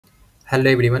Hello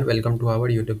everyone, welcome to our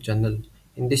YouTube channel.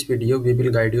 In this video, we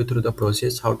will guide you through the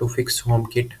process how to fix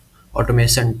HomeKit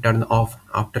automation turn off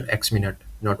after X minute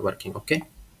not working. Okay.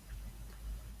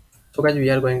 So guys, we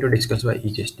are going to discuss by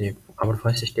each step. Our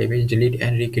first step is delete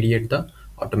and recreate the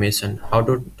automation. How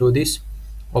to do this?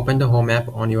 Open the Home app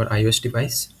on your iOS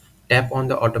device. Tap on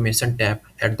the Automation tab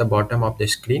at the bottom of the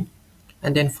screen,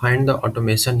 and then find the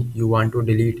automation you want to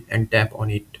delete and tap on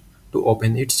it to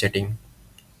open its setting.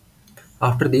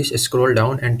 After this, scroll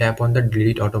down and tap on the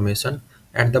delete automation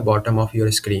at the bottom of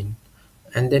your screen,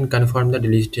 and then confirm the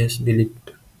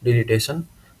deletion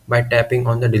by tapping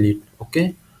on the delete.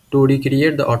 Okay. To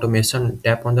recreate the automation,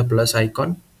 tap on the plus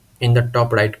icon in the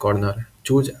top right corner.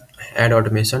 Choose add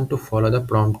automation to follow the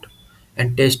prompt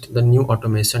and test the new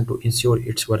automation to ensure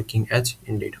it's working as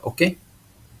intended. Okay.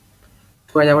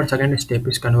 So as our second step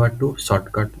is convert to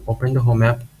shortcut. Open the Home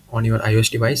app on your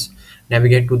iOS device.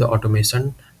 Navigate to the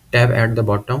automation tab at the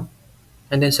bottom,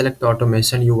 and then select the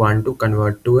automation you want to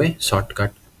convert to a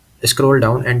shortcut. Scroll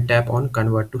down and tap on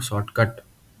convert to shortcut.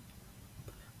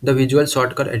 The visual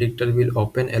shortcut editor will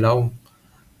open, allow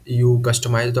you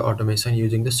customize the automation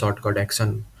using the shortcut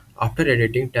action. After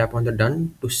editing, tap on the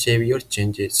done to save your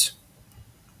changes.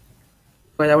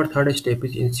 While our third step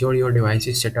is ensure your device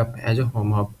is set up as a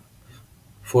home hub.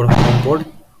 For HomePod,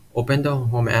 open the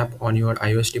Home app on your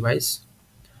iOS device.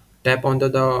 Tap on the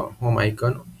home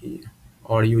icon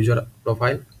or user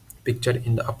profile picture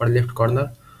in the upper left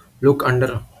corner. Look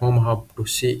under Home Hub to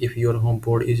see if your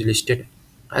HomePod is listed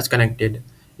as connected.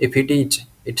 If it is,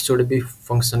 it should be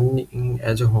functioning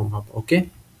as a home hub. Okay.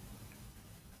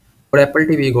 For Apple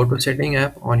TV, go to Setting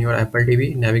app on your Apple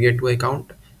TV, navigate to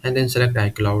Account, and then select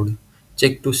iCloud.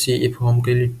 Check to see if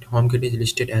HomeKit is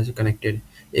listed as connected.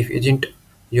 If isn't,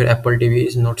 your Apple TV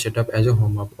is not set up as a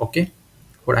home hub. Okay.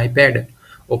 For iPad,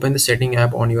 open the Setting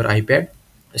app on your iPad.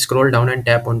 Scroll down and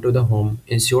tap onto the Home.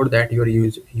 Ensure that your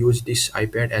use this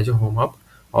iPad as a home hub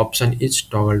option is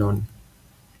toggled on.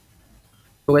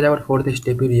 So with our fourth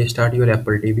step, you restart your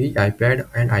Apple TV, iPad,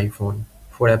 and iPhone.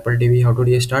 For Apple TV, how to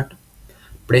restart?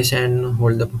 Press and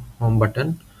hold the home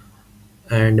button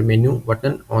and menu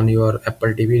button on your Apple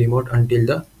TV remote until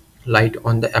the light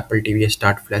on the Apple TV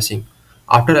start flashing.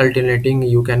 After alternating,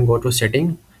 you can go to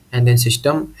setting and then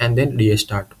system and then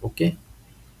restart. Okay.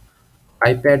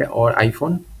 iPad or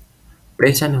iPhone,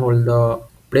 press and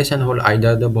hold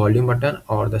either the volume button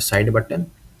or the side button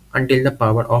until the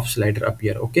power off slider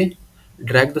appear. Okay.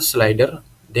 Drag the slider,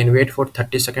 then wait for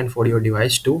 30 seconds for your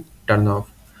device to turn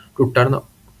off. To turn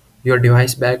your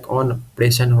device back on,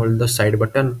 press and hold the side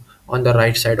button on the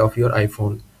right side of your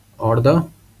iPhone or the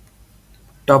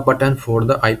top button for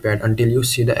the iPad until you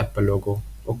see the Apple logo.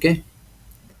 Okay.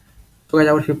 So as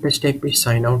our fifth step is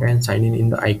sign out and sign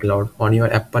in the iCloud. On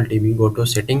your Apple TV, go to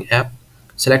Setting app,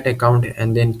 select account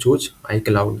and then choose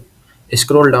iCloud.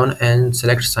 Scroll down and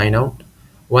select sign out.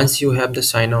 Once you have the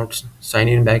sign out, sign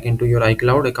in back into your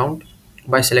iCloud account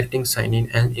by selecting sign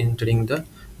in and entering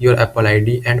your Apple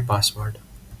ID and password.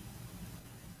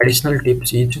 Additional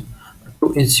tips is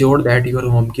to ensure that your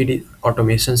HomeKit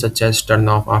automation such as turn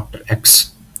off after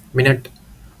X minute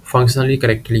functionally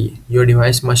correctly. Your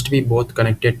device must be both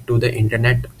connected to the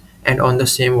internet and on the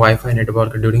same Wi-Fi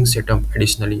network during setup.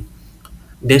 Additionally,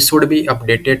 they should be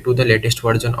updated to the latest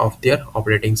version of their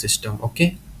operating system.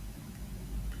 Okay.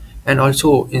 And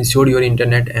also ensure your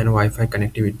internet and Wi-Fi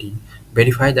connectivity.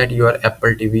 Verify that your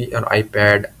Apple TV or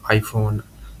iPad, iPhone,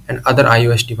 and other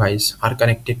iOS device are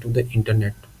connected to the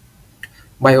internet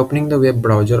by opening the web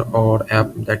browser or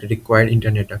app that required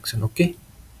internet action. Okay.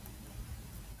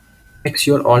 Make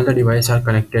sure all the devices are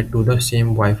connected to the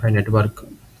same Wi-Fi network.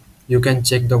 You can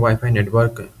check the Wi-Fi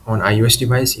network on iOS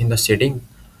device in the setting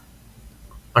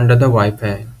under the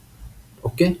Wi-Fi.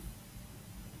 Okay.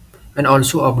 And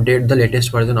also update the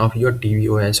latest version of your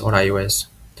tvOS or iOS.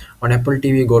 On Apple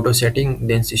TV, go to setting,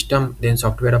 then system, then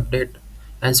software update,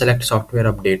 and select software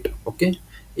update. Okay.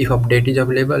 If update is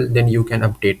available, then you can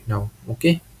update now.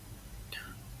 Okay.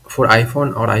 For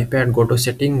iPhone or iPad, go to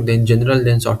setting, then general,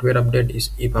 then software update. Is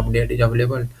if update is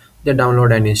available, then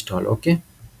download and install. Okay.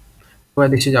 So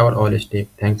this is our all step.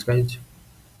 Thanks guys.